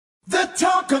The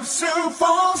talk of Sioux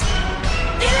Falls,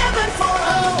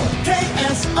 1140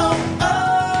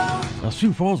 KSOO. A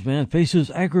Sioux Falls man faces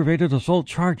aggravated assault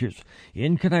charges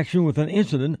in connection with an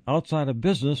incident outside a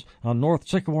business on North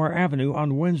Sycamore Avenue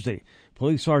on Wednesday.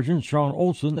 Police Sergeant Sean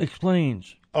Olson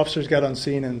explains. Officers got on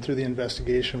scene, and through the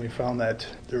investigation we found that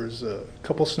there was a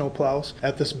couple snowplows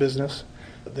at this business.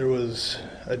 There was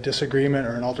a disagreement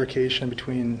or an altercation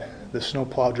between the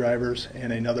snowplow drivers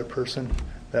and another person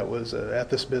that was at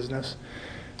this business.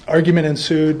 Argument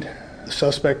ensued. The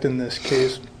suspect in this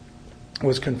case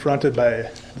was confronted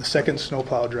by the second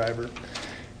snowplow driver.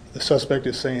 The suspect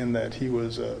is saying that he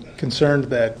was concerned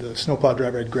that the snowplow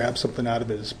driver had grabbed something out of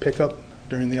his pickup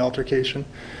during the altercation.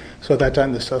 So at that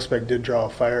time, the suspect did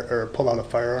pull out a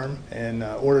firearm and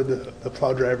ordered the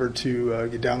plow driver to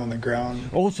get down on the ground.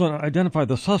 Olson identified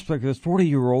the suspect as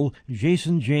 40-year-old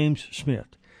Jason James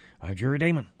Smith. I'm Jerry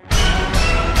Damon.